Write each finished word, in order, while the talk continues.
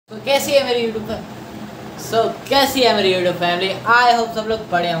तो कैसी है मेरी यूट्यूब कैसी है मेरी यूट्यूब फैमिली। आई होप सब लोग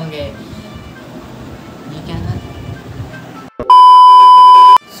बड़े होंगे। ये क्या था?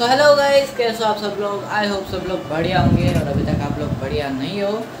 सो हेलो गाइस, कैसे हो आप सब लोग। आई होप सब लोग बढ़िया होंगे और अभी तक आप लोग बढ़िया नहीं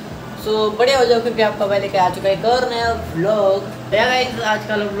हो सो बढ़िया हो जाओ, क्योंकि आपका पहले क्या आ चुका है एक और नया व्लॉग। या गाइस आज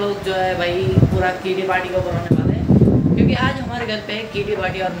का व्लॉग जो है भाई पूरा किटी पार्टी के ऊपर होने वाला है, क्योंकि आज हमारे घर पे किटी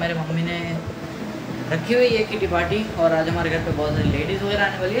पार्टी और मेरे मम्मी ने रखी हुई है किटी पार्टी। और आज हमारे घर पे बहुत सारी लेडीज़ वगैरह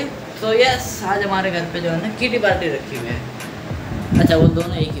आने वाली है। सो यस, आज हमारे घर पे जो है ना किटी पार्टी रखी हुई है। अच्छा, वो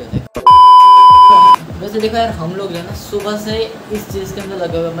दोनों एक ही होते हैं। वैसे देखो यार, हम लोग जो है ना सुबह से इस चीज़ के अंदर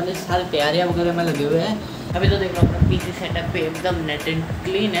लगे हुए हैं, मतलब सारी तैयारियाँ वगैरह में लगे हुए हैं। अभी तो देख लो अपना पीसी सेटअप पे एकदम नेट एंड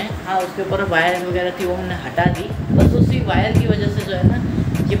क्लीन है। हाँ, उसके ऊपर वायर वगैरह थी वो हमने हटा दी, बस उसी वायर की वजह से जो है ना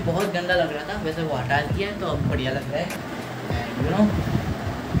ये बहुत गंदा लग रहा था। वैसे वो हटा दिया है तो अब बढ़िया लग रहा है। And you know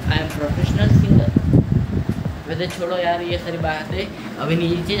I am professional singer. वैसे छोड़ो यार ये सारी बातें, अभी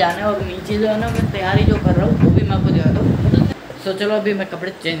नीचे जाना है और नीचे जो है ना मैं तैयारी जो कर रहा हूँ वो भी मैं आपको दिखाता हूँ। सो चलो अभी मैं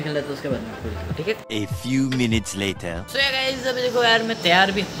कपड़े चेंज कर लेता हूँ, उसके बाद में ठीक है। A few minutes later. So guys अभी देखो यार मैं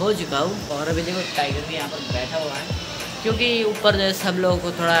तैयार भी हो चुका हूँ और अभी देखो टाइगर भी यहाँ पर बैठा हुआ है, क्योंकि ऊपर जो है सब लोगों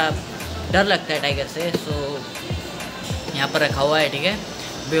को थोड़ा डर लगता है टाइगर से। सो यहाँ पर रखा हुआ है, ठीक है।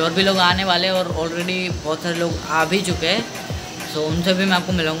 अभी और भी लोग आने वाले हैं और ऑलरेडी बहुत सारे लोग आ भी चुके हैं। सो उनसे भी मैं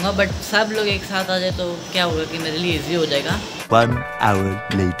आपको मिलूंगा, बट सब लोग एक साथ आ जाए तो क्या होगा कि मेरे लिए इजी हो जाएगा। 1 hour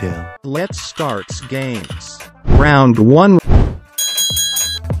later. Let's start games. Round 1.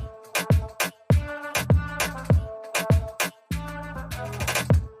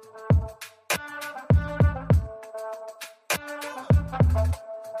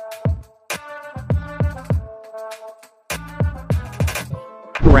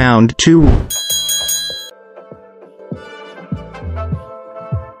 Round 2.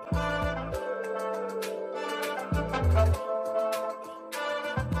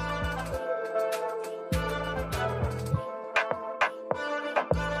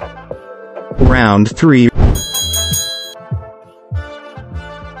 Round 3.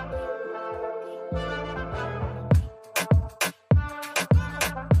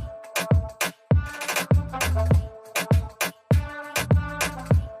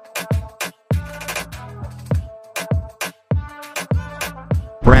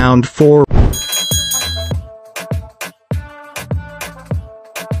 Round 4.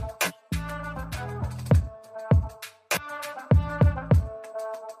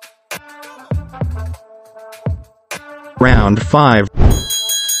 Round 5.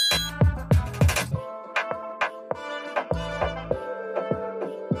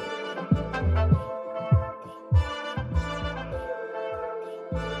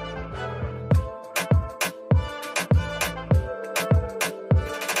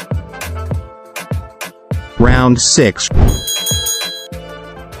 Round 6.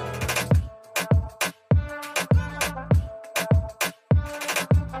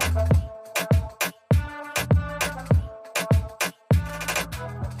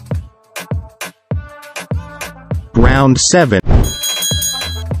 Round 7.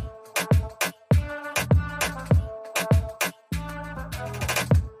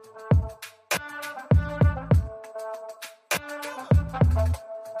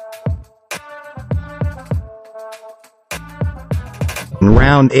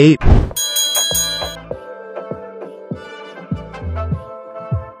 Round 8.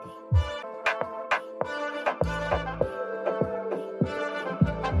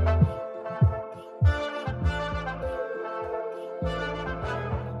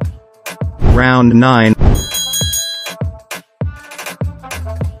 Round 9.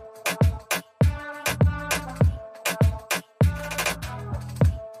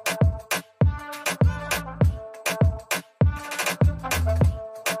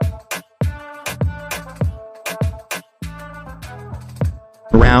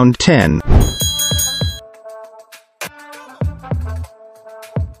 Round 10.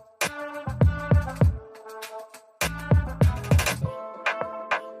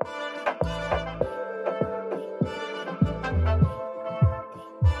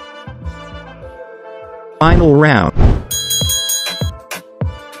 Final round.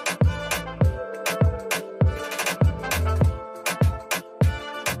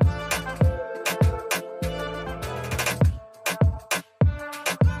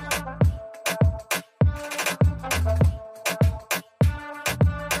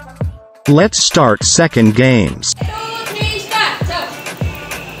 Let's start second games.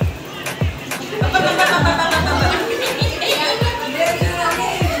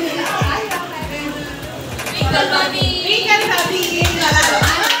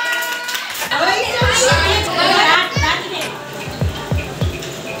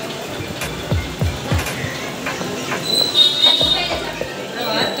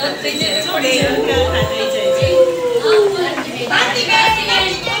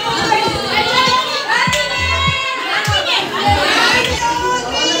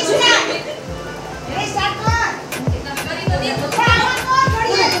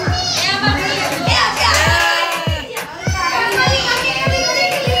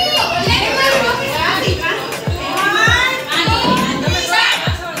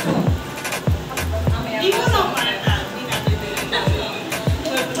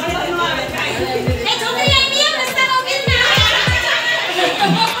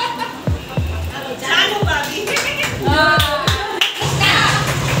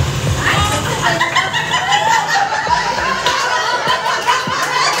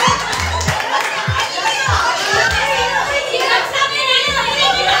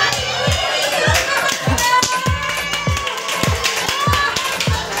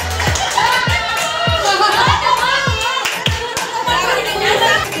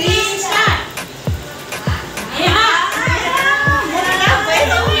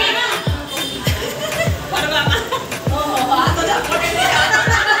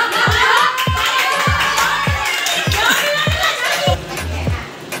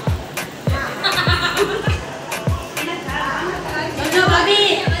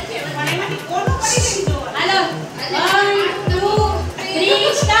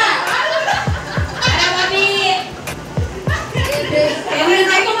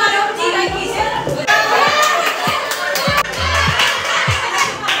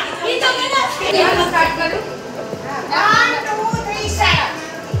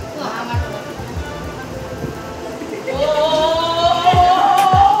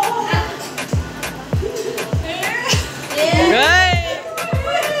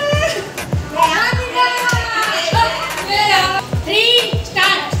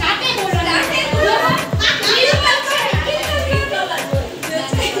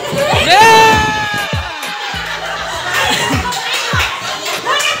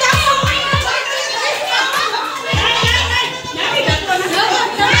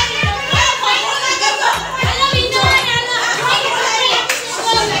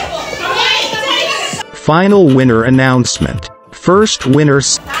 Final winner announcement. First winner.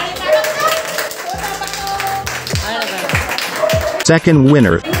 Second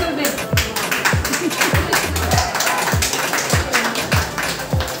winner.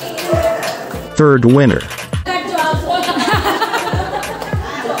 Third winner.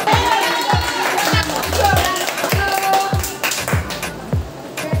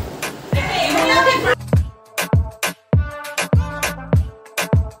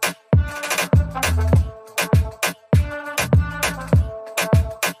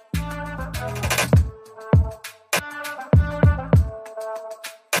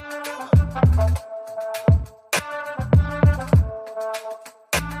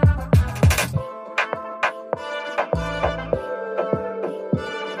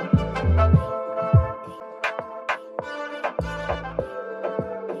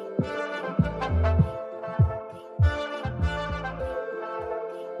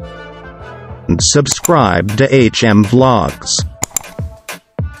 And subscribe to HM Vlogs.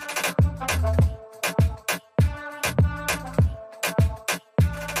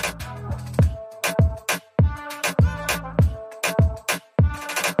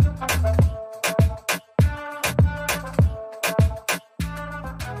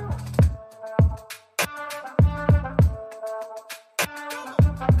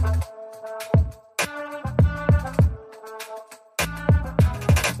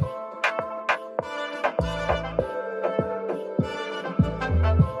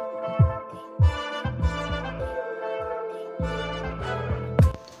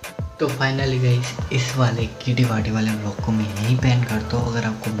 तो finally guys इस वाले kitty party वाले blog को मैं यहीं पे and करता हूँ। अगर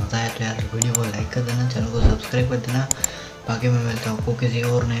आपको मज़ा आया तो यार वीडियो को लाइक कर देना, चैनल को सब्सक्राइब कर देना। बाकी मैं मिलता हूँ आपको किसी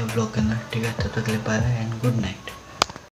और नए ब्लॉग के अंदर। ठीक है, तब तक के लिए बाय एंड गुड नाइट।